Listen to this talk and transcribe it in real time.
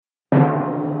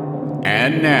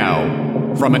And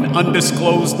now, from an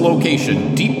undisclosed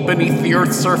location deep beneath the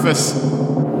Earth's surface,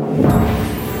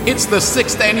 it's the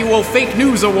 6th Annual Fake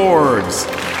News Awards!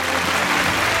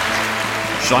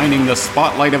 Shining the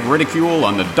spotlight of ridicule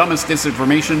on the dumbest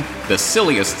disinformation, the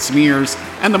silliest smears,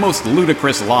 and the most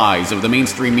ludicrous lies of the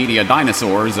mainstream media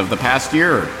dinosaurs of the past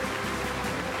year.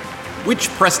 Which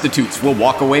prostitutes will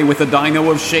walk away with a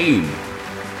dino of shame?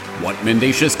 What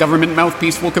mendacious government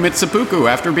mouthpiece will commit seppuku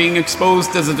after being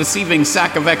exposed as a deceiving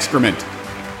sack of excrement?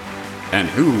 And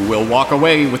who will walk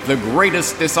away with the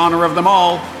greatest dishonor of them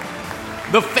all?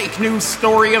 The fake news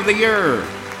story of the year!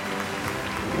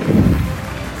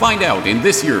 Find out in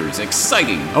this year's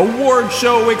exciting award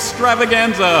show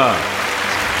extravaganza!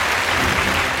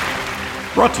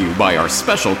 Brought to you by our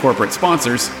special corporate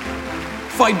sponsors,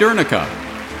 Fidernica.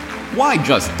 Why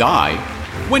just die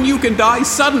when you can die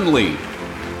suddenly?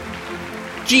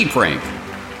 G-Prank.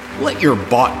 Let your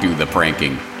bot do the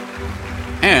pranking.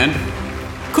 And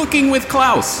Cooking with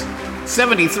Klaus.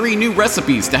 73 new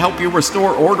recipes to help you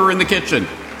restore order in the kitchen.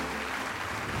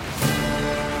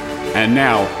 And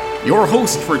now, your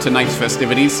host for tonight's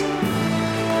festivities,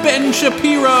 Ben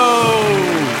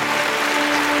Shapiro!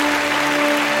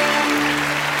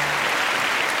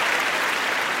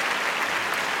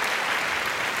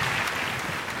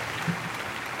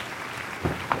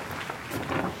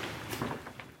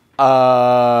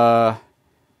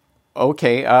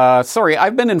 Okay, sorry,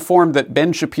 I've been informed that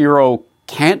Ben Shapiro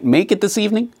can't make it this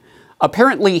evening.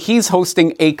 Apparently, he's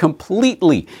hosting a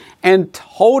completely and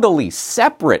totally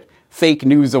separate fake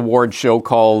news award show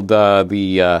called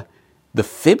the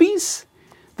Fibbies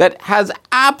that has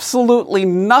absolutely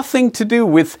nothing to do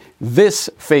with this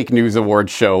fake news award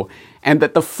show, and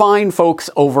that the fine folks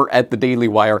over at the Daily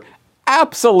Wire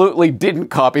absolutely didn't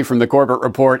copy from the Corbett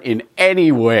Report in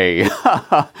any way.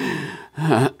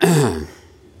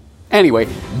 Anyway,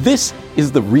 this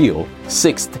is the real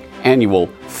 6th Annual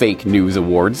Fake News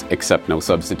Awards, except no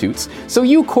substitutes. So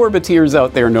you Corbeteers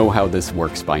out there know how this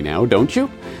works by now, don't you?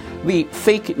 The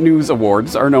Fake News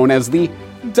Awards are known as the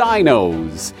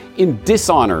Dinos, in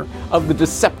dishonor of the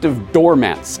deceptive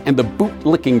doormats and the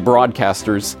boot-licking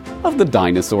broadcasters of the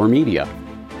dinosaur media.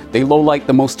 They lowlight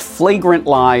the most flagrant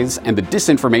lies and the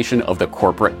disinformation of the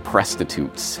corporate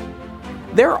prostitutes.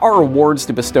 There are awards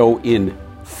to bestow in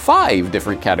 5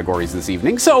 different categories this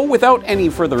evening, so without any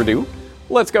further ado,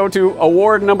 let's go to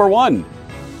award number 1,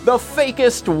 the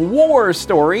fakest war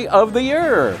story of the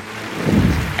year.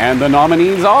 And the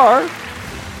nominees are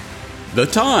The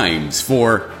Times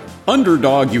for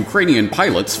Underdog Ukrainian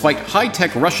pilots fight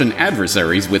high-tech Russian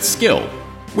adversaries with skill,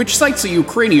 which cites a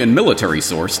Ukrainian military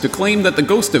source to claim that the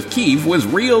ghost of Kyiv was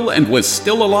real and was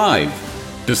still alive,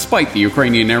 despite the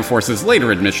Ukrainian Air Force's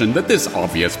later admission that this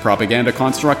obvious propaganda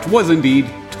construct was indeed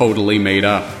totally made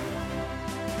up.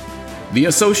 The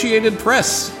Associated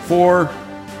Press for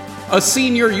A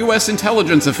senior U.S.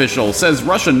 intelligence official says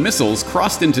Russian missiles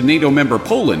crossed into NATO member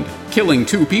Poland, killing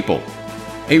 2 people.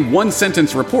 A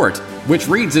one-sentence report, which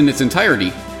reads in its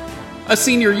entirety, A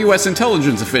senior U.S.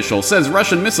 intelligence official says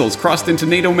Russian missiles crossed into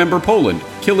NATO member Poland,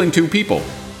 killing 2 people.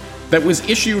 That was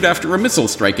issued after a missile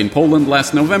strike in Poland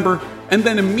last November, and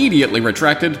then immediately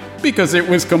retracted because it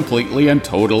was completely and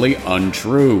totally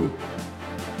untrue.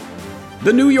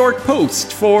 The New York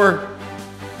Post for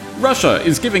Russia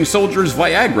is giving soldiers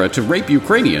Viagra to rape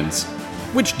Ukrainians,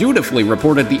 which dutifully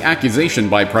reported the accusation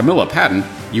by Pramila Patten,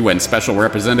 UN Special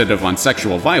Representative on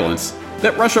Sexual Violence,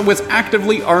 that Russia was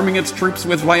actively arming its troops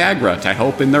with Viagra to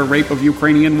help in their rape of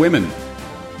Ukrainian women.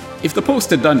 If the Post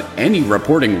had done any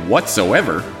reporting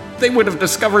whatsoever, they would have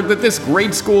discovered that this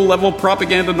grade school level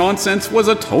propaganda nonsense was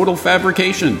a total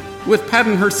fabrication, with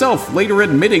Patten herself later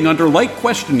admitting under light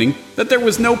questioning that there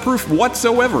was no proof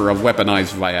whatsoever of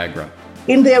weaponized Viagra.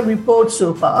 In their report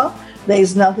so far, there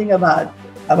is nothing about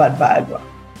Viagra.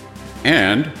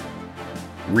 And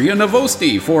Ria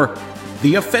Novosti for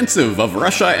The Offensive of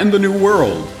Russia and the New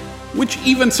World, which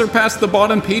even surpassed the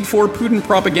bought and paid for Putin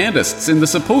propagandists in the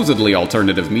supposedly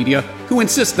alternative media who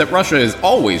insist that Russia is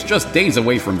always just days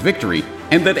away from victory,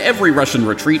 and that every Russian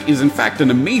retreat is in fact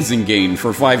an amazing gain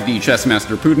for 5D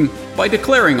chessmaster Putin by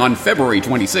declaring on February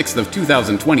 26th of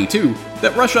 2022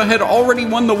 that Russia had already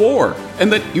won the war,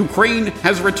 and that Ukraine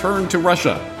has returned to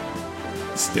Russia.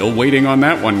 Still waiting on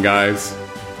that one, guys.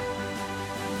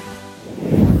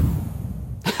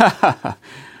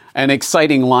 An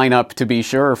exciting lineup to be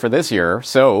sure for this year.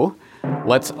 So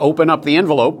let's open up the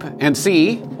envelope and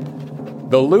see.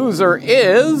 The loser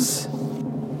is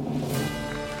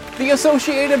the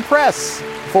Associated Press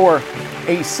for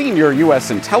a senior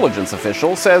U.S. intelligence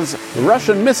official says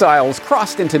Russian missiles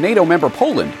crossed into NATO member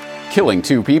Poland, killing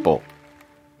 2 people.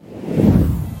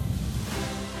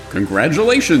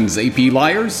 Congratulations, AP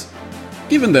liars!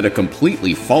 Given that a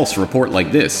completely false report like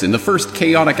this in the first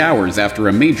chaotic hours after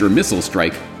a major missile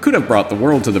strike could have brought the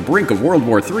world to the brink of World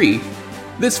War III,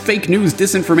 this fake news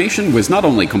disinformation was not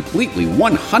only completely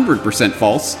 100%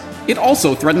 false, it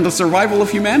also threatened the survival of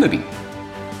humanity.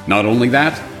 Not only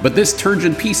that, but this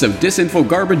turgid piece of disinfo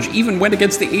garbage even went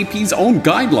against the AP's own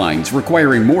guidelines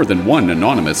requiring more than one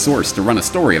anonymous source to run a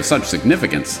story of such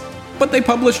significance. But they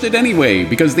published it anyway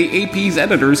because the AP's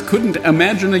editors couldn't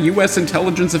imagine a US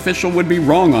intelligence official would be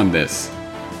wrong on this.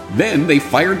 Then they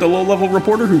fired the low-level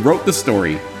reporter who wrote the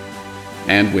story.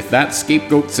 And with that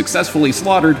scapegoat successfully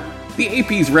slaughtered, the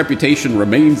AP's reputation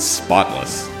remains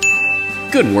spotless.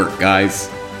 Good work, guys.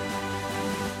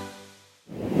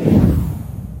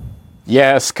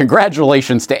 Yes,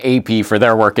 congratulations to AP for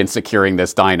their work in securing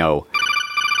this dino.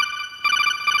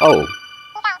 Oh,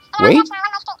 wait,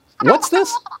 what's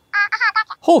this?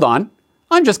 Hold on,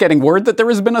 I'm just getting word that there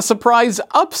has been a surprise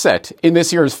upset in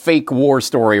this year's Fake War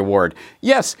Story Award.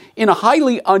 Yes, in a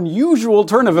highly unusual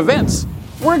turn of events,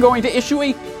 we're going to issue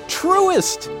a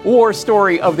Truest War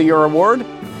Story of the Year award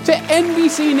to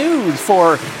NBC News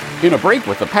for, in a break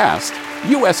with the past,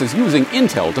 US is using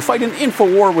intel to fight an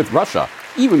info war with Russia,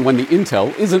 even when the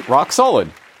intel isn't rock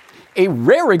solid. A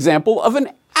rare example of an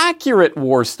accurate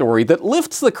war story that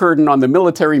lifts the curtain on the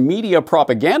military media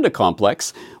propaganda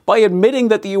complex by admitting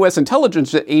that the US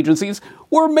intelligence agencies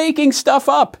were making stuff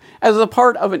up as a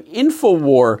part of an info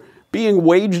war being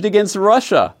waged against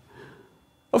Russia.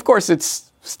 Of course,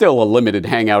 it's still a limited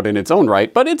hangout in its own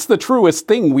right, but it's the truest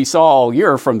thing we saw all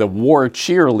year from the war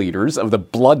cheerleaders of the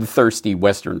bloodthirsty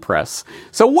Western press.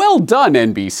 So well done,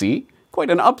 NBC. Quite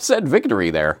an upset victory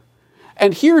there.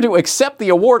 And here to accept the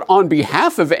award on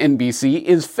behalf of NBC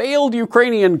is failed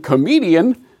Ukrainian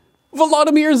comedian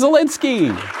Volodymyr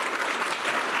Zelensky.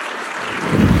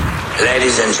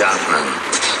 Ladies and gentlemen,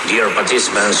 dear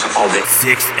participants of the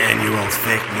 6th Annual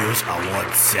Fake News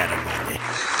Award Ceremony.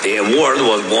 The award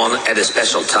was won at a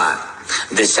special time.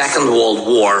 The Second World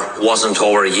War wasn't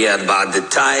over yet, but the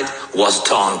tide was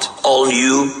turned. All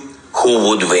knew who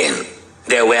would win.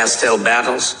 There were still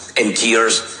battles and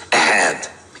tears ahead.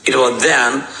 It was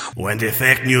then when the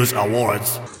Fake News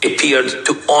Awards appeared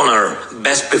to honor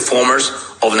best performers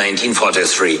of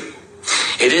 1943.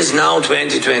 It is now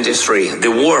 2023. The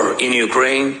war in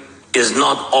Ukraine is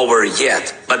not over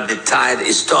yet, but the tide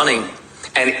is turning,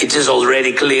 and it is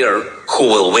already clear who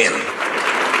will win.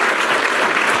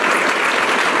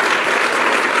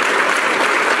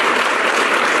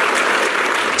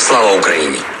 Slava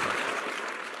Ukraini!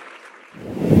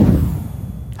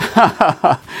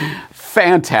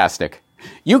 Fantastic.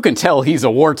 You can tell he's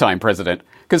a wartime president,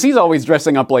 because he's always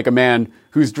dressing up like a man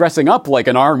who's dressing up like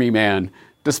an army man,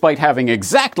 despite having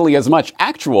exactly as much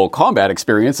actual combat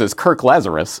experience as Kirk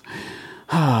Lazarus.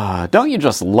 Don't you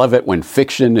just love it when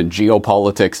fiction and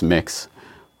geopolitics mix?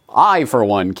 I, for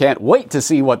one, can't wait to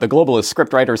see what the globalist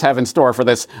scriptwriters have in store for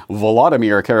this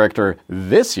Volodymyr character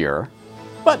this year.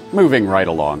 But moving right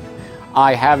along,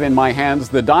 I have in my hands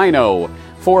the dino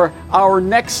for our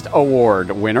next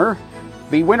award winner,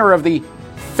 the winner of the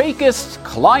Fakest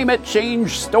Climate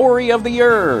Change Story of the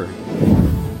Year.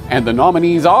 And the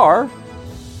nominees are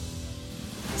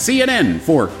CNN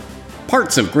for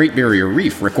Parts of Great Barrier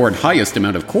Reef record highest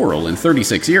amount of coral in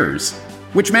 36 years,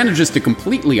 which manages to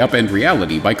completely upend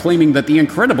reality by claiming that the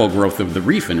incredible growth of the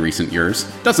reef in recent years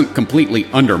doesn't completely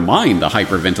undermine the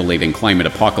hyperventilating climate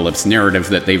apocalypse narrative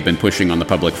that they've been pushing on the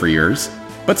public for years,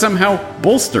 but somehow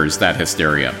bolsters that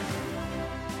hysteria.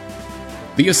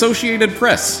 The Associated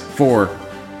Press for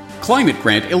Climate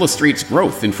Grant illustrates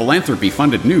growth in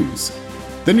philanthropy-funded news.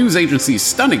 The news agency's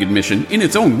stunning admission, in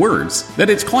its own words, that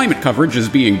its climate coverage is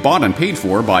being bought and paid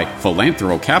for by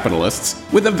philanthro-capitalists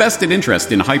with a vested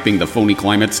interest in hyping the phony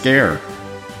climate scare.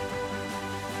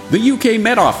 The UK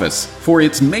Met Office for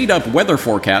its made-up weather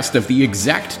forecast of the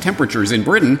exact temperatures in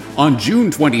Britain on June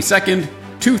 22nd,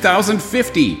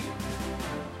 2050.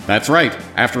 That's right,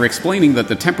 after explaining that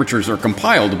the temperatures are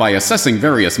compiled by assessing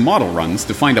various model runs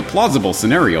to find a plausible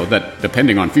scenario that,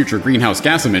 depending on future greenhouse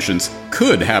gas emissions,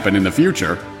 could happen in the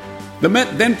future, the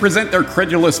Met then present their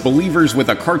credulous believers with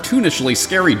a cartoonishly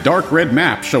scary dark red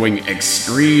map showing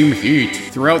extreme heat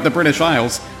throughout the British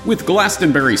Isles, with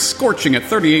Glastonbury scorching at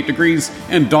 38 degrees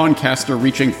and Doncaster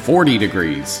reaching 40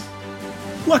 degrees.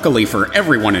 Luckily for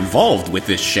everyone involved with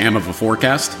this sham of a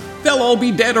forecast, they'll all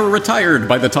be dead or retired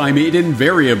by the time it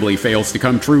invariably fails to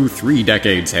come true 3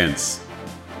 decades hence.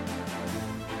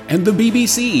 And the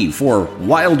BBC for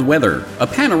Wild Weather, a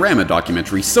panorama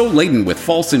documentary so laden with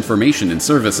false information in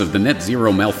service of the net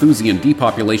zero Malthusian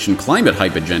depopulation climate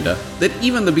hype agenda that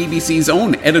even the BBC's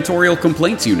own editorial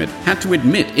complaints unit had to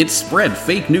admit it spread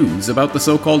fake news about the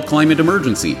so-called climate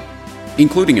emergency,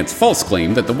 including its false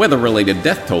claim that the weather-related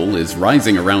death toll is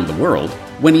rising around the world,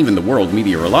 when even the World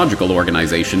Meteorological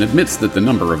Organization admits that the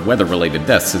number of weather-related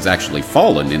deaths has actually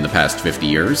fallen in the past 50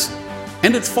 years,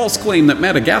 and its false claim that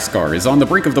Madagascar is on the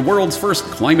brink of the world's first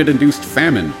climate-induced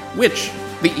famine, which,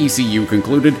 the ECU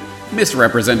concluded,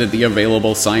 misrepresented the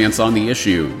available science on the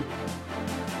issue.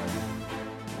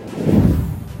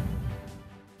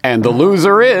 And the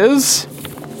loser is...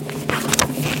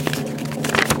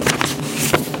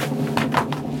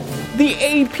 the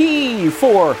AP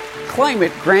for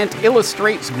Climate Grant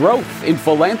Illustrates Growth in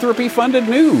Philanthropy-Funded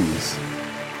News.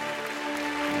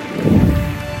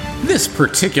 This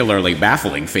particularly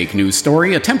baffling fake news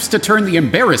story attempts to turn the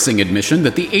embarrassing admission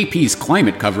that the AP's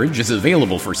climate coverage is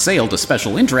available for sale to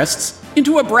special interests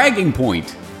into a bragging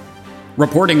point.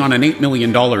 Reporting on an $8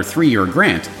 million 3-year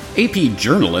grant, AP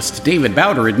journalist David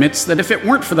Bowder admits that if it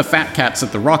weren't for the fat cats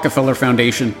at the Rockefeller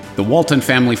Foundation, the Walton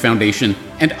Family Foundation,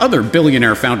 and other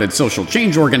billionaire-founded social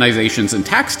change organizations and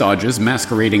tax dodges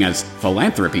masquerading as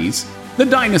philanthropies, the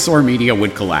dinosaur media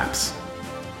would collapse.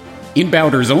 In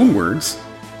Bowder's own words,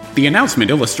 the announcement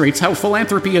illustrates how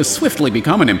philanthropy has swiftly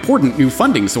become an important new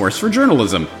funding source for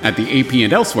journalism at the AP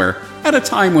and elsewhere at a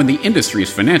time when the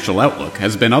industry's financial outlook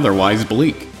has been otherwise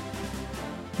bleak.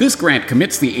 This grant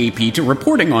commits the AP to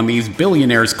reporting on these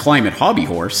billionaires' climate hobby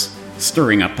horse,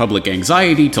 stirring up public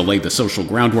anxiety to lay the social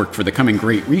groundwork for the coming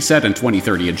Great Reset and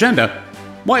 2030 agenda,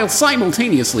 while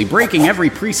simultaneously breaking every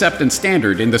precept and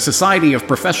standard in the Society of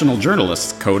Professional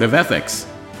Journalists' Code of Ethics.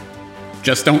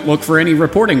 Just don't look for any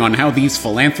reporting on how these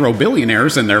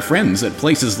philanthro-billionaires and their friends at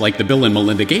places like the Bill and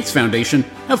Melinda Gates Foundation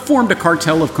have formed a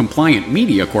cartel of compliant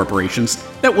media corporations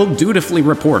that will dutifully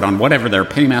report on whatever their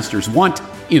paymasters want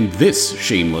in this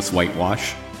shameless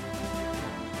whitewash.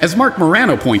 As Mark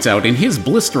Morano points out in his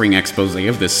blistering expose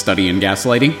of this study in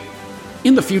gaslighting,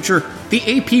 in the future,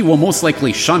 the AP will most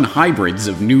likely shun hybrids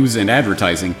of news and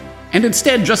advertising, and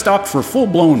instead just opt for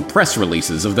full-blown press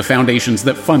releases of the foundations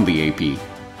that fund the AP.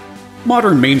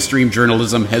 Modern mainstream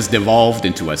journalism has devolved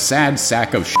into a sad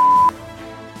sack of shit.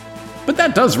 But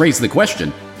that does raise the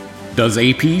question, does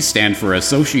AP stand for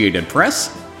Associated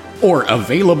Press or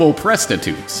Available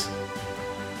Prostitutes?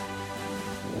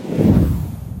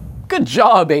 Good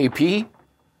job, AP.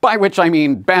 By which I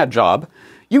mean bad job.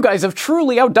 You guys have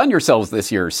truly outdone yourselves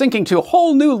this year, sinking to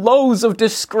whole new lows of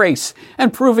disgrace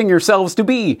and proving yourselves to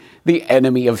be the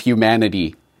enemy of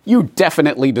humanity. You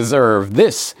definitely deserve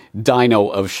this dino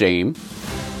of shame.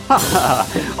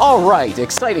 All right,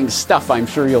 exciting stuff, I'm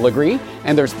sure you'll agree.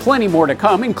 And there's plenty more to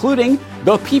come, including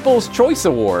the People's Choice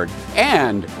Award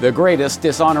and the greatest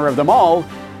dishonor of them all,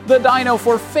 the Dino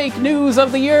for Fake News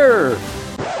of the Year.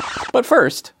 But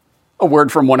first, a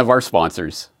word from one of our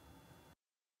sponsors.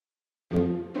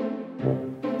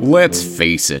 Let's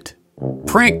face it,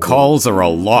 prank calls are a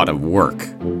lot of work.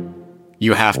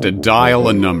 You have to dial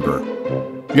a number.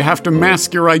 You have to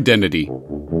mask your identity.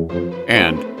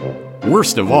 And,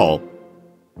 worst of all,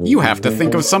 you have to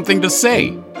think of something to say.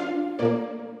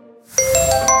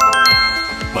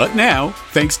 But now,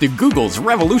 thanks to Google's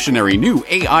revolutionary new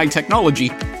AI technology,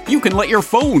 you can let your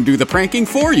phone do the pranking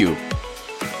for you.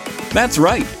 That's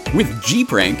right, with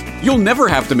Gprank, you'll never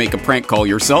have to make a prank call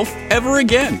yourself ever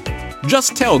again.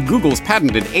 Just tell Google's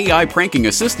patented AI pranking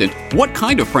assistant what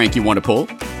kind of prank you want to pull,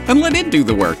 and let it do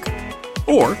the work.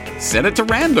 Or set it to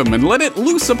random and let it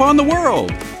loose upon the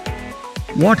world.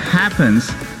 What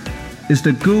happens is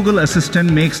the Google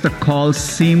Assistant makes the call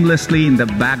seamlessly in the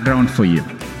background for you.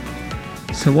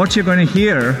 So what you're going to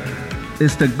hear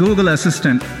is the Google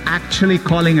Assistant actually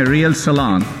calling a real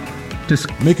salon to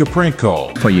make a prank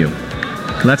call for you.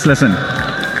 Let's listen.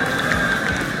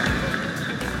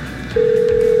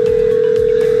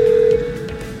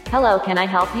 Hello, can I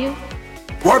help you?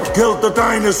 What killed the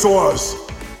dinosaurs?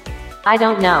 I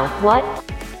don't know. What?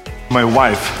 My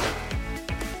wife.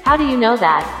 How do you know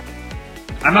that?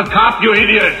 I'm a cop, you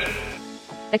idiot!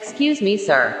 Excuse me,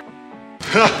 sir.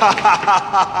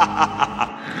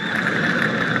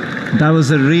 That was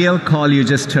a real call you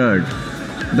just heard.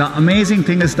 The amazing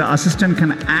thing is the assistant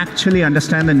can actually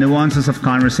understand the nuances of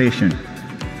conversation.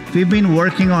 We've been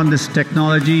working on this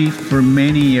technology for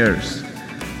many years.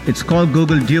 It's called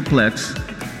Google Duplex.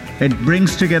 It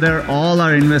brings together all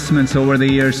our investments over the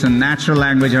years in natural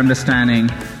language understanding,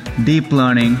 deep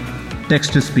learning,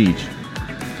 text-to-speech.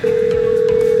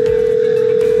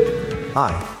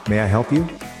 Hi, may I help you?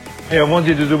 Hey, I want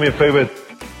you to do me a favor.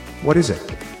 What is it?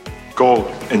 Go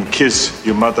and kiss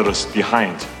your mother's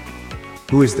behind.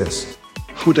 Who is this?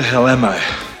 Who the hell am I?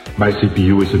 My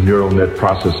CPU is a neural net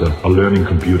processor, a learning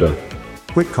computer.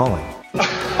 Quit calling.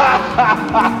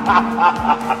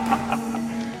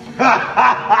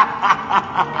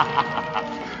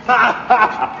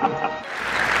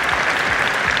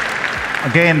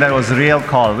 Again, that was a real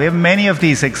call. We have many of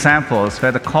these examples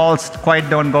where the calls quite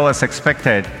don't go as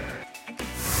expected.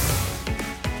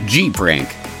 G-Prank,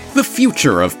 the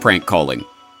future of prank calling.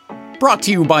 Brought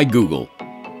to you by Google.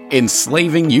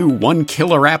 Enslaving you one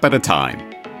killer app at a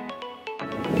time.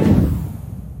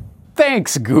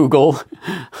 Thanks, Google.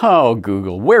 Oh,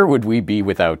 Google, where would we be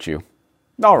without you?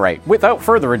 All right, without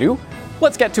further ado,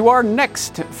 let's get to our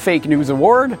next fake news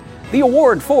award, the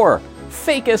award for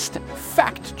Fakest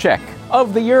Fact Check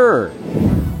of the Year.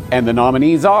 And the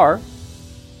nominees are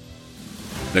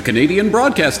The Canadian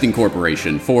Broadcasting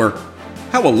Corporation for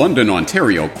how a London,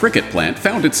 Ontario cricket plant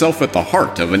found itself at the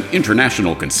heart of an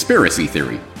international conspiracy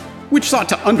theory, which sought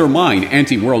to undermine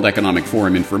anti-World Economic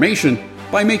Forum information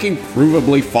by making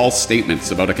provably false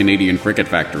statements about a Canadian cricket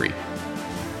factory.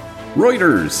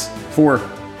 Reuters for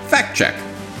Fact Check,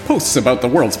 posts about the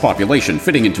world's population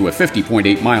fitting into a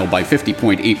 50.8 mile by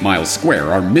 50.8 mile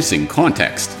square are missing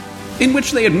context, in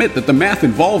which they admit that the math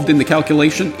involved in the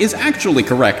calculation is actually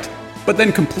correct, but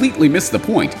then completely miss the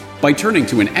point by turning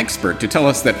to an expert to tell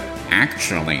us that,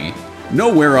 actually,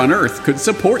 nowhere on Earth could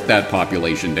support that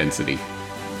population density.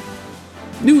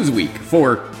 Newsweek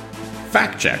for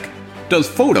Fact Check, does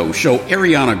photo show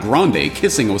Ariana Grande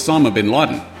kissing Osama bin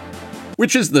Laden?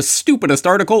 Which is the stupidest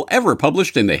article ever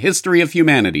published in the history of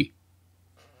humanity.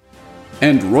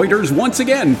 And Reuters once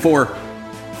again for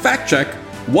Fact Check,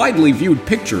 widely viewed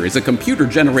picture is a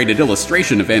computer-generated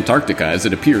illustration of Antarctica as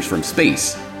it appears from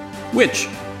space, which,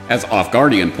 as Off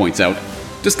Guardian points out,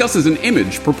 discusses an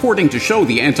image purporting to show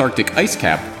the Antarctic ice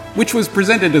cap, which was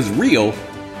presented as real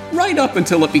right up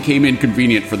until it became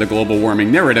inconvenient for the global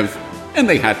warming narrative, and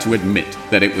they had to admit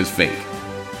that it was fake.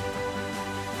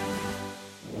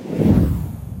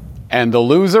 And the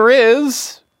loser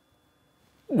is,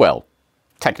 well,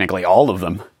 technically all of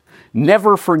them.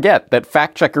 Never forget that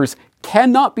fact checkers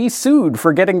cannot be sued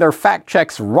for getting their fact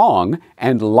checks wrong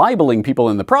and libeling people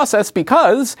in the process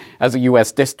because, as a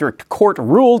U.S. District Court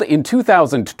ruled in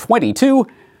 2022,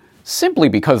 simply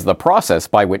because the process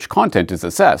by which content is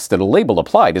assessed and a label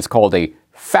applied is called a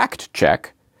fact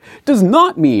check, does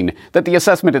not mean that the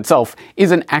assessment itself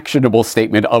is an actionable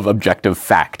statement of objective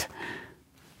fact.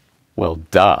 Well,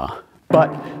 duh.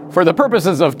 But for the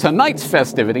purposes of tonight's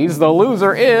festivities, the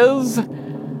loser is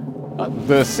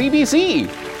the CBC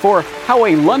for how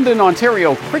a London,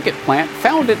 Ontario cricket plant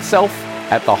found itself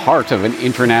at the heart of an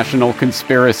international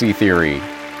conspiracy theory.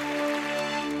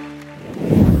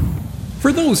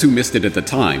 For those who missed it at the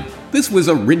time, this was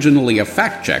originally a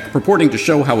fact check purporting to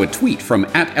show how a tweet from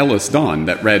 @EllisDawn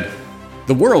that read,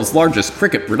 "The world's largest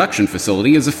cricket production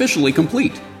facility is officially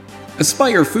complete.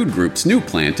 Aspire Food Group's new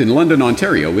plant in London,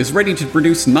 Ontario is ready to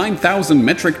produce 9,000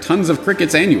 metric tons of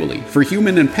crickets annually for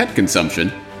human and pet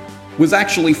consumption," was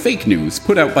actually fake news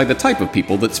put out by the type of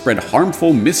people that spread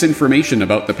harmful misinformation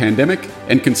about the pandemic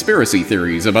and conspiracy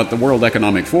theories about the World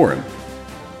Economic Forum.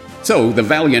 So, the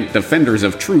valiant defenders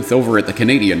of truth over at the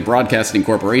Canadian Broadcasting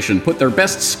Corporation put their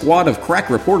best squad of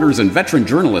crack reporters and veteran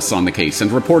journalists on the case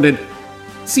and reported,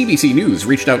 CBC News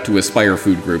reached out to Aspire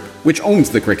Food Group, which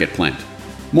owns the cricket plant.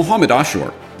 Mohammed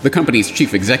Ashur, the company's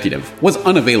chief executive, was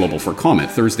unavailable for comment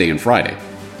Thursday and Friday.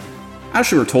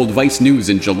 Ashur told Vice News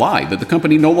in July that the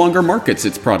company no longer markets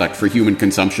its product for human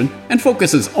consumption and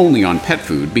focuses only on pet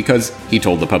food because, he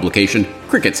told the publication,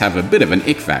 crickets have a bit of an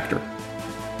ick factor.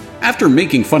 After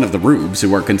making fun of the rubes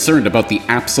who are concerned about the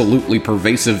absolutely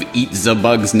pervasive eat the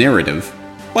bugs narrative,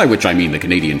 by which I mean the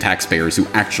Canadian taxpayers who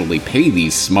actually pay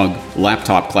these smug,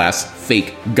 laptop-class,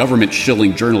 fake,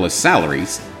 government-shilling journalist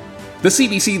salaries, the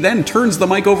CBC then turns the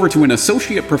mic over to an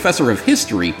associate professor of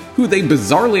history who they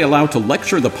bizarrely allow to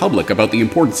lecture the public about the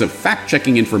importance of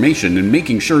fact-checking information and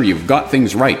making sure you've got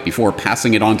things right before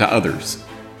passing it on to others.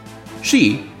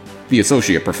 She, the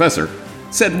associate professor,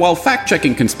 said while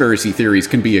fact-checking conspiracy theories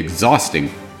can be exhausting,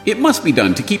 it must be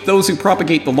done to keep those who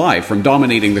propagate the lie from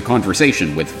dominating the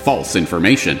conversation with false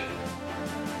information.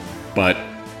 But,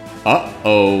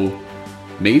 uh-oh.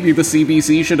 Maybe the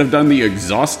CBC should have done the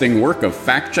exhausting work of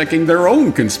fact-checking their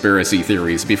own conspiracy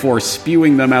theories before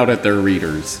spewing them out at their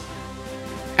readers.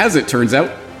 As it turns out,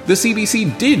 the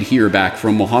CBC did hear back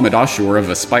from Mohammed Ashur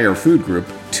of Aspire Food Group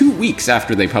 2 weeks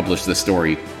after they published the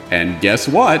story, and guess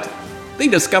what? They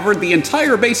discovered the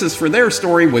entire basis for their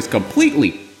story was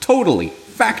completely, totally,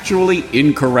 factually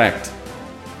incorrect.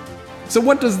 So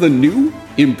what does the new,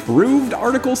 improved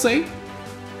article say?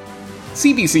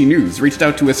 CBC News reached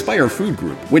out to Aspire Food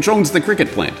Group, which owns the cricket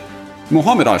plant.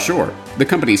 Mohammed Ashur, the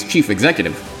company's chief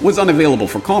executive, was unavailable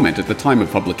for comment at the time of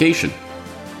publication.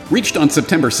 Reached on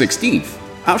September 16th,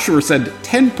 Ashur said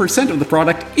 10% of the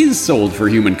product is sold for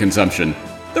human consumption.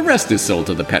 The rest is sold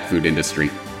to the pet food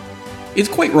industry. It's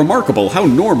quite remarkable how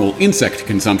normal insect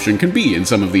consumption can be in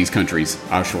some of these countries,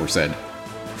 Ashur said.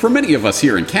 For many of us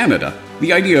here in Canada,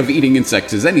 the idea of eating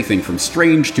insects is anything from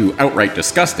strange to outright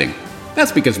disgusting.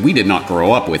 That's because we did not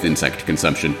grow up with insect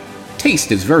consumption.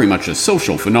 Taste is very much a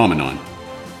social phenomenon.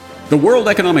 The World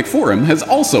Economic Forum has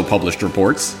also published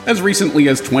reports, as recently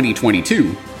as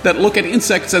 2022, that look at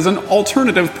insects as an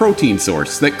alternative protein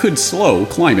source that could slow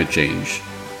climate change.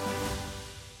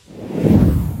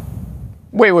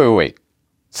 Wait.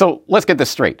 So let's get this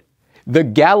straight. The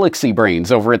galaxy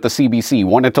brains over at the CBC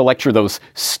wanted to lecture those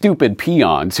stupid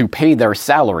peons who pay their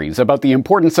salaries about the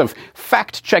importance of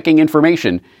fact-checking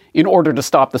information in order to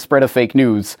stop the spread of fake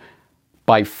news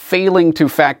by failing to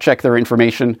fact-check their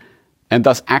information and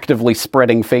thus actively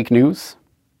spreading fake news?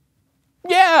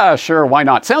 Yeah, sure, why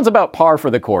not? Sounds about par for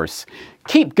the course.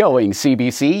 Keep going,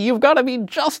 CBC. You've got to be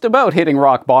just about hitting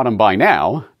rock bottom by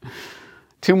now.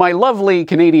 To my lovely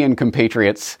Canadian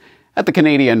compatriots at the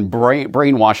Canadian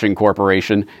Brainwashing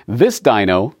Corporation, this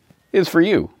dino is for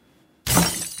you.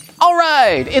 All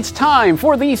right, it's time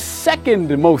for the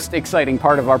second most exciting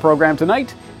part of our program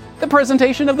tonight, the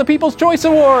presentation of the People's Choice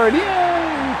Award.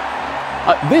 Yay!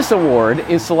 This award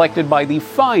is selected by the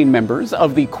fine members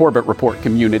of the Corbett Report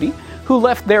community who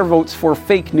left their votes for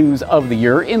Fake News of the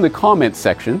Year in the comments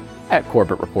section at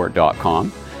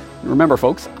CorbettReport.com. Remember,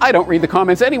 folks, I don't read the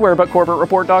comments anywhere but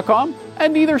CorbettReport.com,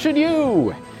 and neither should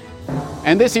you.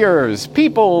 And this year's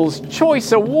People's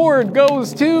Choice Award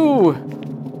goes to...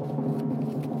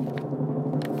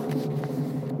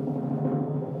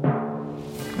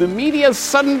 the media's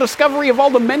sudden discovery of all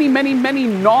the many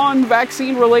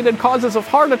non-vaccine related causes of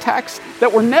heart attacks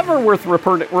that were never worth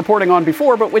reporting on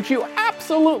before, but which you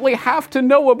absolutely have to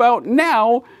know about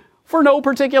now for no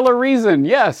particular reason.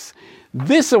 Yes,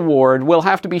 this award will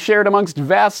have to be shared amongst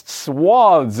vast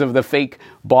swaths of the fake,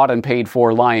 bought and paid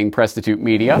for lying prostitute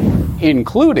media,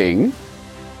 including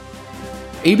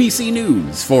ABC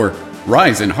News for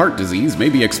rise in heart disease may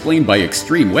be explained by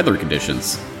extreme weather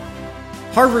conditions.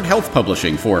 Harvard Health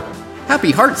Publishing for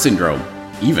happy heart syndrome.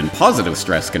 Even positive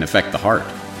stress can affect the heart.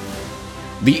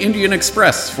 The Indian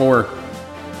Express for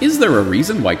is there a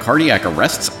reason why cardiac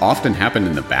arrests often happen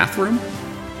in the bathroom?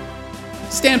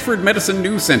 Stanford Medicine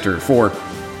News Center for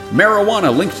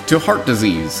marijuana linked to heart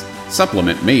disease.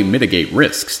 Supplement may mitigate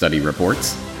risk, study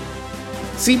reports.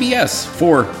 CBS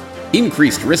for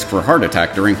increased risk for heart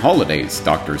attack during holidays,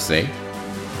 doctors say.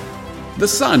 The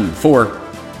Sun for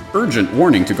urgent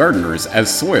warning to gardeners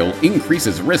as soil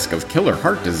increases risk of killer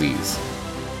heart disease.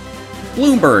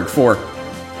 Bloomberg for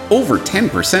over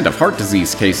 10% of heart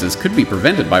disease cases could be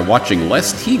prevented by watching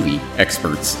less TV,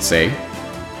 experts say.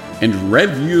 And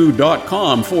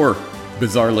Review.com for,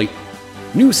 bizarrely,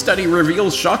 new study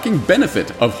reveals shocking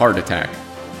benefit of heart attack.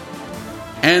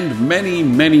 And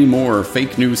many more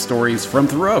fake news stories from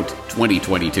throughout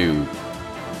 2022.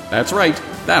 That's right,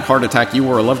 that heart attack you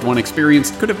or a loved one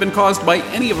experienced could have been caused by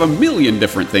any of a million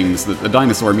different things that the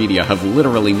dinosaur media have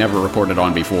literally never reported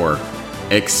on before.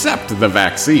 Except the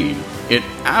vaccine. It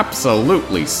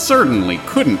absolutely, certainly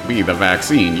couldn't be the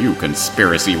vaccine, you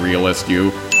conspiracy realist,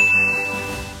 you.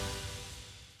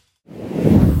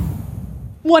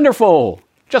 Wonderful!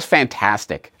 Just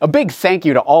fantastic. A big thank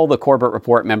you to all the Corbett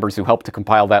Report members who helped to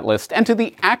compile that list, and to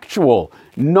the actual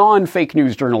non-fake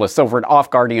news journalists over at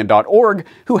offguardian.org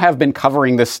who have been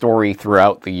covering this story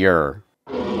throughout the year.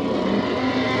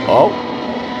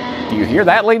 Oh, do you hear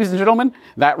that, ladies and gentlemen?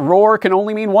 That roar can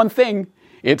only mean one thing.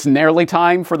 It's nearly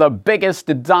time for the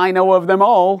biggest dino of them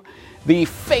all, the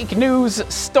fake news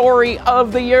story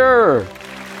of the year.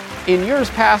 In years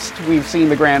past, we've seen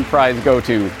the grand prize go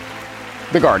to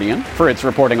The Guardian for its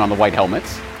reporting on the White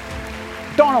Helmets,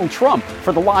 Donald Trump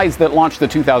for the lies that launched the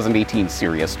 2018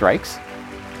 Syria strikes,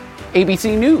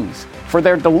 ABC News for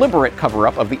their deliberate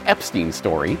cover-up of the Epstein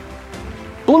story,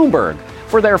 Bloomberg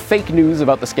for their fake news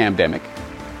about the scamdemic,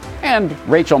 and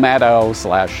Rachel Maddow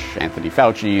 / Anthony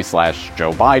Fauci /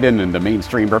 Joe Biden and the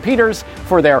mainstream repeaters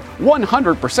for their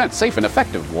 100% safe and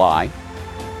effective lie.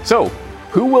 So,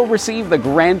 who will receive the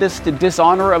grandest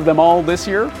dishonor of them all this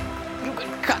year? You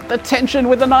can cut the tension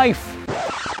with a knife.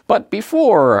 But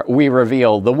before we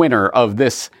reveal the winner of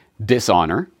this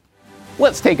dishonor,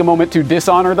 let's take a moment to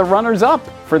dishonor the runners-up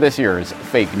for this year's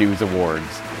Fake News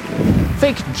Awards.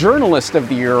 Fake Journalist of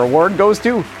the Year award goes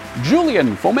to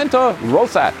Julian Fomenta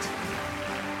Rosat.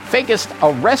 Fakest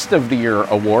Arrest of the Year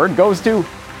award goes to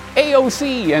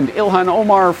AOC and Ilhan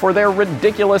Omar for their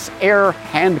ridiculous air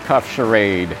handcuff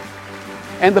charade.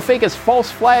 And the fakest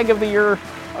false flag of the year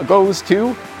goes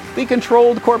to the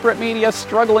controlled corporate media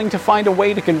struggling to find a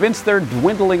way to convince their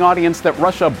dwindling audience that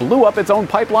Russia blew up its own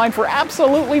pipeline for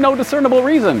absolutely no discernible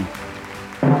reason.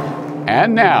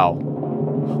 And now,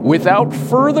 without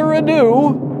further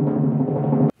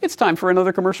ado, it's time for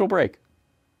another commercial break.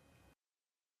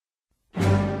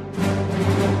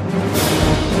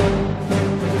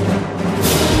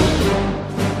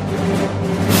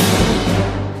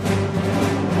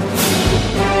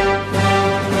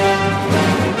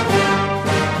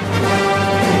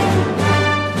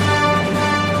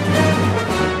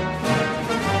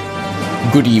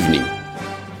 Good evening.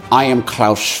 I am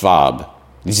Klaus Schwab,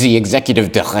 the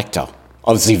Executive Director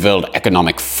of the World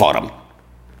Economic Forum.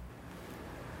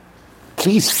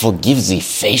 Please forgive the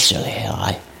facial hair.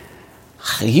 I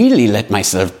really let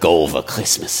myself go over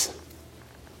Christmas.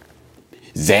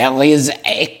 There is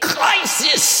a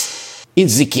crisis in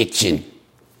the kitchen,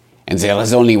 and there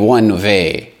is only one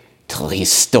way to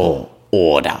restore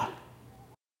order.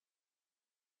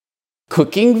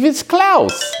 Cooking with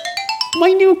Klaus.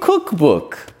 My new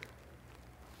cookbook.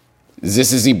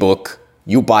 This is the book.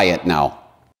 You buy it now.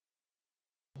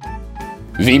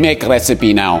 We make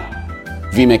recipe now.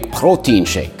 We make protein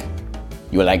shake.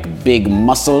 You like big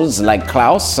muscles like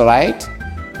Klaus, right?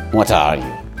 What are you?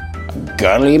 A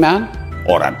girly man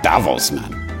or a Davos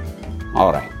man?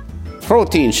 All right.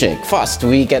 Protein shake. First,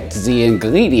 we get the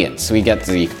ingredients. We get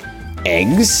the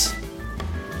eggs.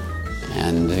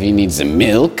 And we need the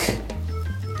milk.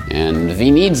 And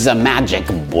we need the magic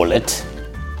bullet.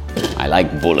 I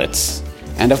like bullets.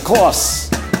 And of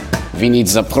course, we need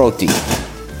the protein.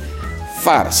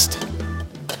 First,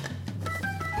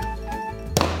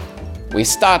 we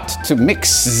start to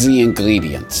mix the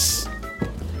ingredients.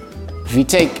 We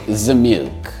take the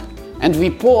milk and we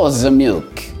pour the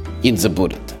milk in the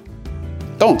bullet.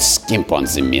 Don't skimp on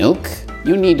the milk.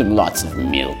 You need lots of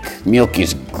milk. Milk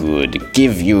is good.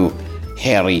 Give you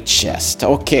hairy chest.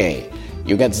 Okay.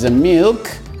 You get the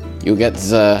milk, you get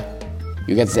the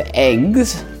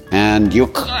eggs, and you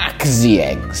crack the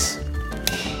eggs.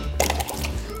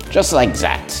 Just like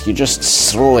that. You just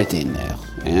throw it in there.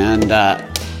 And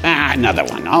another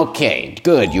one. Okay,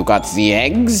 good. You got the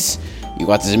eggs, you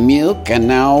got the milk, and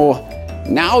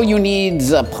now you need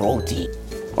the protein.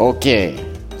 Okay,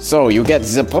 so you get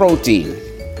the protein.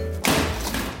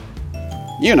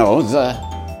 You know,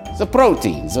 the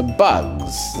protein, the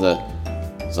bugs,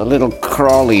 the little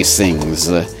crawly things,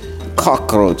 the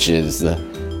cockroaches, the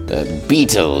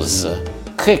beetles,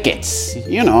 crickets,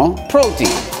 you know, protein.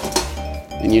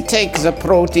 And you take the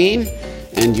protein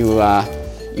and you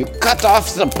cut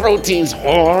off the protein's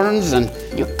horns and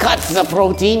you cut the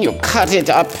protein, you cut it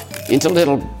up into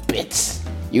little bits.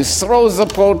 You throw the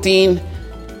protein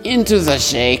into the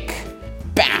shake,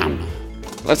 bam.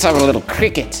 Let's have a little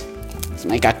cricket. Let's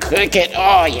make a cricket,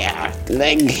 oh yeah,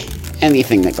 leg.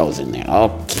 Anything that goes in there.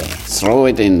 Okay, throw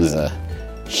it in the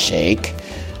shake.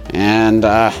 And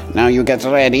now you get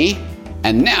ready.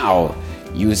 And now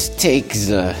you take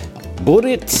the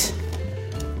bullet,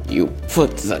 you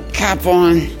put the cap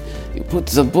on, you put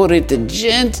the bullet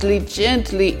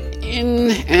gently in,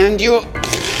 and you...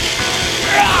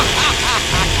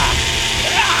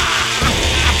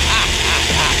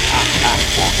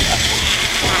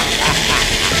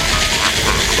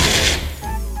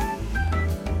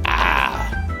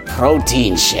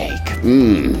 Protein shake.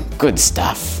 Good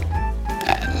stuff.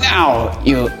 Now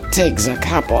you take the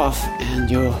cap off and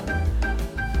you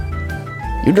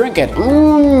drink it.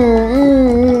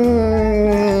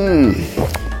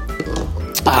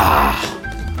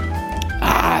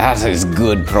 That is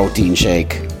good protein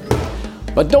shake.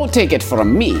 But don't take it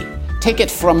from me. Take it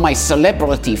from my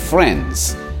celebrity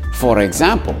friends. For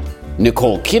example,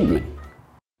 Nicole Kidman.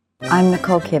 I'm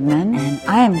Nicole Kidman, and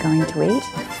I am going to eat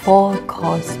a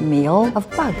 4-course meal of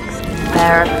bugs.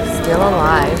 They're still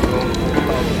alive.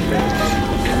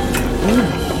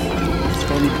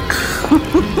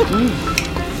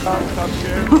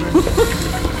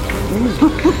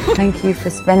 Thank you for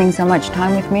spending so much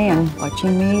time with me and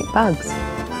watching me eat bugs.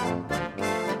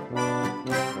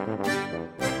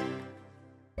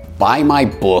 Buy my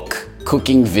book,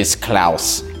 Cooking with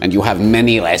Klaus, and you have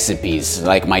many recipes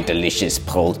like my delicious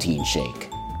protein shake.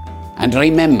 And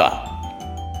remember,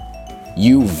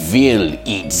 you will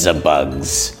eat the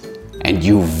bugs, and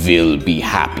you will be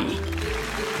happy.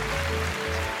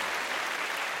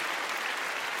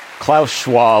 Klaus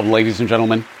Schwab, ladies and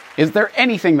gentlemen. Is there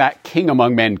anything that king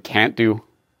among men can't do?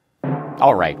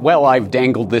 All right, well, I've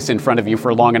dangled this in front of you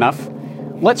for long enough.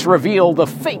 let's reveal the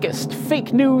fakest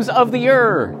fake news of the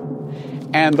year.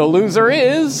 And the loser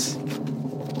is...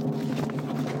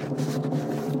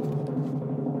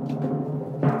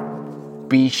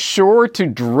 Be sure to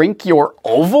drink your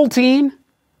Ovaltine?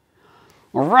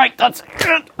 Alright, that's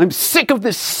it. I'm sick of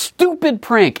this stupid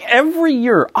prank. Every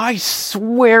year, I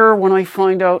swear when I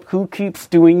find out who keeps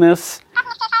doing this.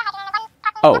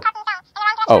 Oh,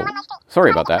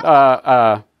 sorry about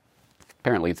that.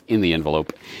 Apparently it's in the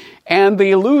envelope. And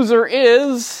the loser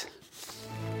is...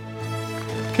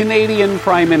 Canadian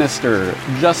Prime Minister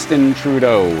Justin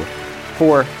Trudeau,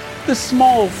 for the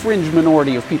small fringe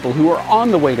minority of people who are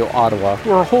on the way to Ottawa,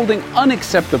 who are holding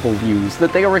unacceptable views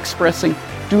that they are expressing,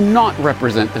 do not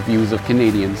represent the views of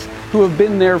Canadians who have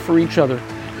been there for each other,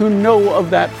 who know of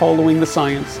that following the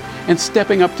science, and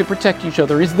stepping up to protect each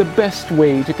other is the best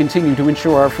way to continue to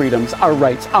ensure our freedoms, our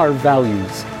rights, our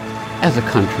values as a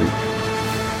country.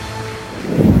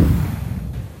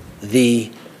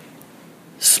 The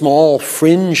small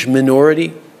fringe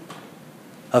minority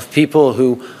of people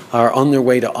who are on their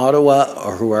way to Ottawa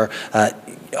or who are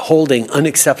holding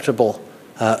unacceptable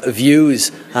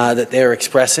views that they're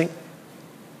expressing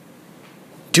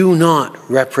do not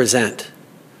represent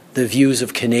the views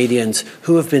of Canadians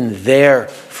who have been there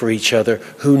for each other,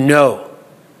 who know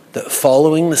that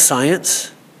following the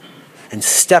science and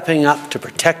stepping up to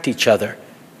protect each other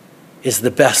is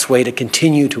the best way to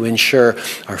continue to ensure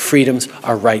our freedoms,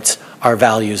 our rights, our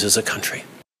values as a country.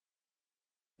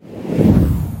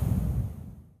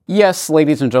 Yes,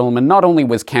 ladies and gentlemen, not only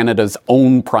was Canada's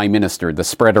own Prime Minister the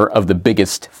spreader of the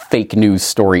biggest fake news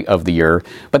story of the year,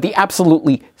 but the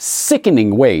absolutely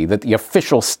sickening way that the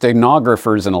official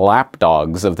stenographers and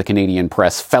lapdogs of the Canadian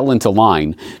press fell into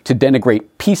line to denigrate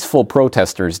peaceful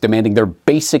protesters demanding their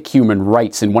basic human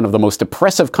rights in one of the most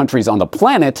oppressive countries on the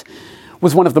planet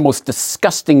was one of the most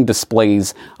disgusting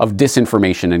displays of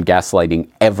disinformation and gaslighting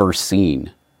ever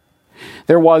seen.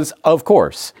 There was, of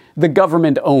course, the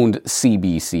government-owned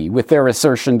CBC with their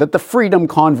assertion that the Freedom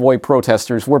Convoy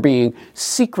protesters were being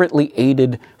secretly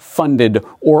aided, funded,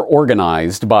 or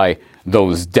organized by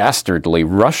those dastardly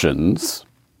Russians.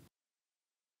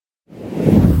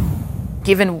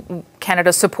 Given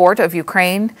Canada's support of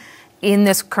Ukraine in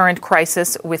this current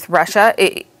crisis with Russia,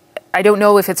 I don't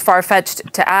know if it's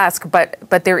far-fetched to ask,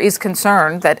 but there is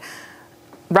concern that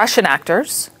Russian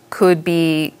actors could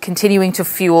be continuing to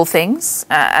fuel things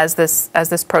as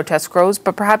this protest grows,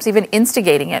 but perhaps even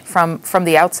instigating it from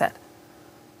the outset.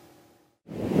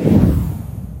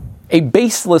 A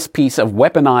baseless piece of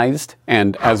weaponized,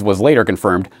 and as was later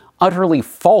confirmed, utterly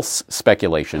false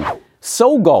speculation,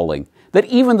 so galling that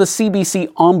even the CBC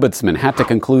ombudsman had to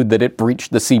conclude that it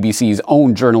breached the CBC's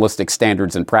own journalistic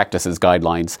standards and practices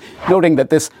guidelines, noting that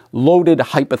this loaded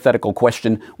hypothetical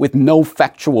question with no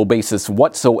factual basis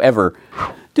whatsoever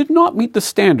did not meet the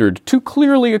standard to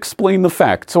clearly explain the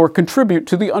facts or contribute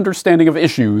to the understanding of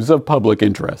issues of public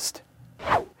interest.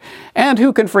 And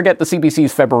who can forget the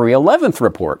CBC's February 11th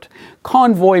report?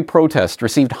 Convoy protest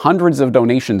received hundreds of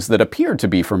donations that appeared to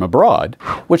be from abroad,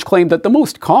 which claimed that the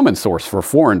most common source for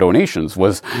foreign donations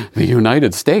was the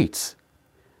United States.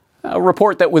 A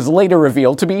report that was later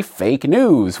revealed to be fake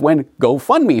news when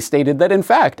GoFundMe stated that, in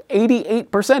fact,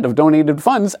 88% of donated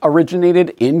funds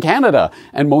originated in Canada,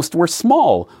 and most were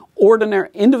small, ordinary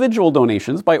individual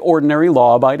donations by ordinary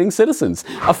law-abiding citizens,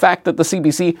 a fact that the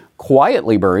CBC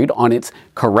quietly buried on its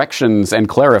corrections and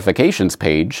clarifications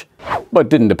page, but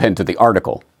didn't append to the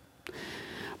article.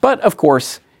 But, of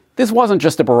course, this wasn't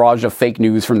just a barrage of fake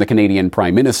news from the Canadian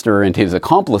Prime Minister and his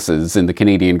accomplices in the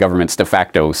Canadian government's de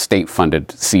facto state-funded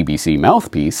CBC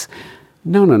mouthpiece.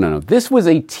 No. This was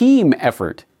a team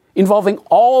effort involving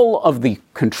all of the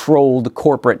controlled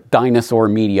corporate dinosaur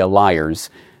media liars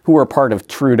who were part of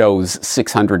Trudeau's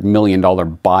 $600 million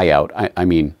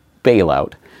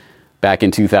bailout, back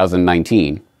in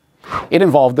 2019. It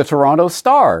involved the Toronto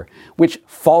Star, which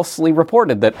falsely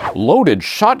reported that loaded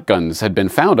shotguns had been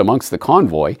found amongst the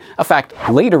convoy, a fact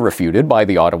later refuted by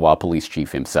the Ottawa police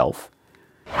chief himself.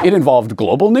 It involved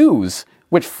Global News,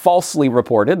 which falsely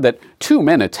reported that two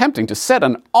men attempting to set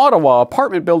an Ottawa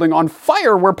apartment building on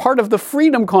fire were part of the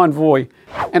Freedom Convoy,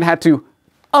 and had to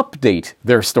update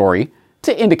their story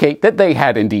to indicate that they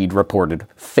had indeed reported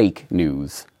fake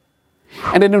news.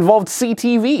 And it involved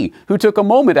CTV, who took a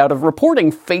moment out of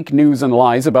reporting fake news and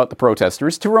lies about the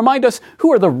protesters to remind us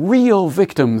who are the real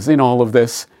victims in all of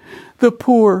this. The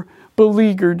poor,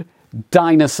 beleaguered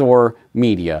dinosaur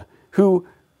media, who,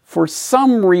 for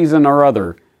some reason or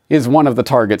other, is one of the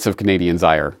targets of Canadians'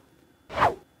 ire.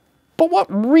 But what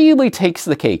really takes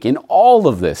the cake in all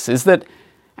of this is that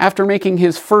after making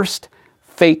his first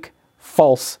fake,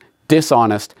 false,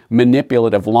 dishonest,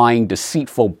 manipulative, lying,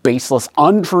 deceitful, baseless,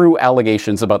 untrue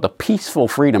allegations about the peaceful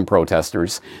freedom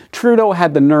protesters, Trudeau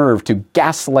had the nerve to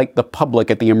gaslight the public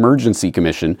at the Emergency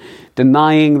Commission,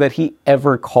 denying that he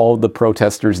ever called the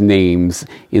protesters names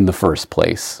in the first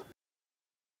place.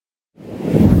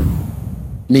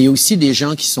 Mais il y a aussi des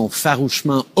gens qui sont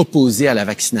farouchement opposés à la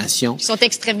vaccination. Qui sont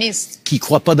extrémistes. Qui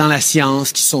croient pas dans la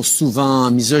science, qui sont souvent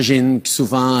misogynes,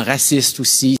 souvent racistes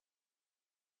aussi.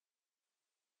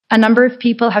 A number of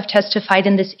people have testified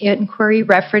in this inquiry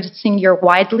referencing your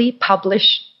widely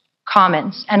published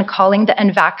comments and calling the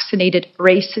unvaccinated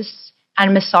racists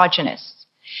and misogynists.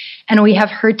 And we have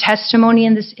heard testimony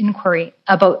in this inquiry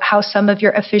about how some of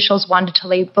your officials wanted to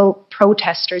label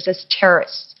protesters as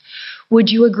terrorists. Would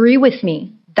you agree with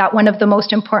me that one of the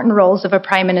most important roles of a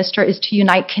prime minister is to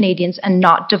unite Canadians and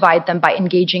not divide them by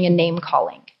engaging in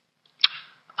name-calling?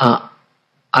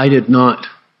 I did not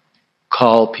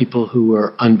call people who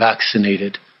were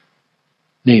unvaccinated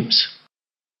names.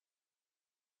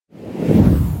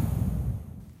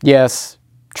 Yes,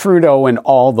 Trudeau and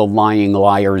all the lying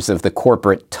liars of the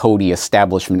corporate toady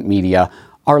establishment media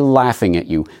are laughing at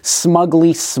you,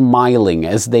 smugly smiling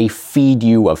as they feed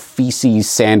you a feces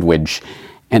sandwich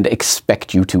and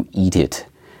expect you to eat it.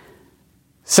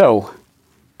 So,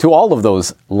 to all of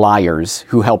those liars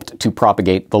who helped to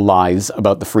propagate the lies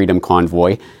about the Freedom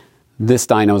Convoy, this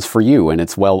dino's for you, and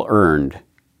it's well earned.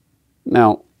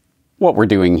 Now, what we're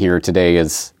doing here today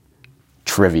is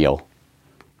trivial.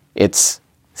 It's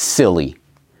silly.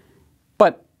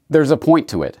 But there's a point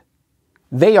to it.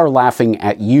 They are laughing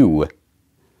at you,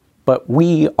 but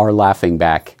we are laughing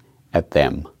back at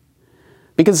them.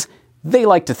 Because they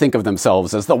like to think of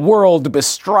themselves as the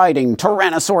world-bestriding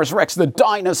Tyrannosaurus Rex, the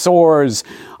dinosaurs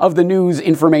of the news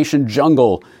information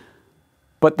jungle.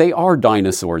 But they are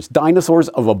dinosaurs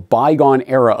of a bygone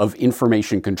era of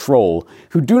information control,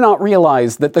 who do not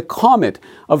realize that the comet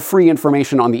of free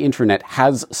information on the internet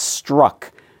has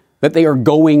struck, that they are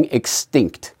going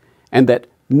extinct, and that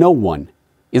no one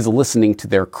is listening to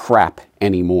their crap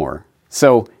anymore.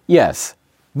 So, yes,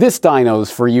 this dino's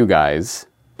for you guys.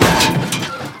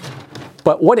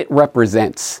 But what it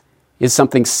represents is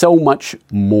something so much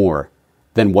more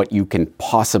than what you can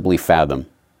possibly fathom.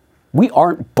 We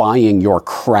aren't buying your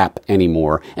crap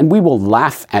anymore, and we will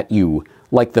laugh at you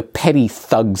like the petty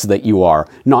thugs that you are,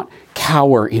 not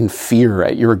cower in fear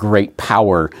at your great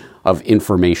power of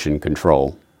information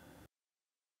control.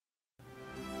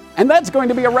 And that's going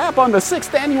to be a wrap on the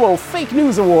 6th Annual Fake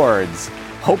News Awards.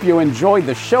 Hope you enjoyed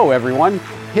the show, everyone.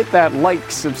 Hit that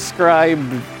like, subscribe,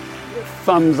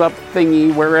 thumbs up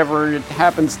thingy wherever it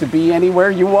happens to be,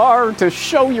 anywhere you are, to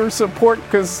show your support,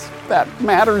 because that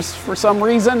matters for some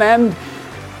reason. And,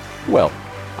 well,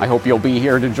 I hope you'll be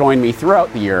here to join me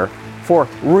throughout the year for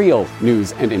real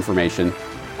news and information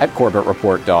at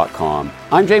CorbettReport.com.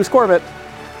 I'm James Corbett.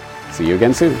 See you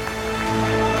again soon.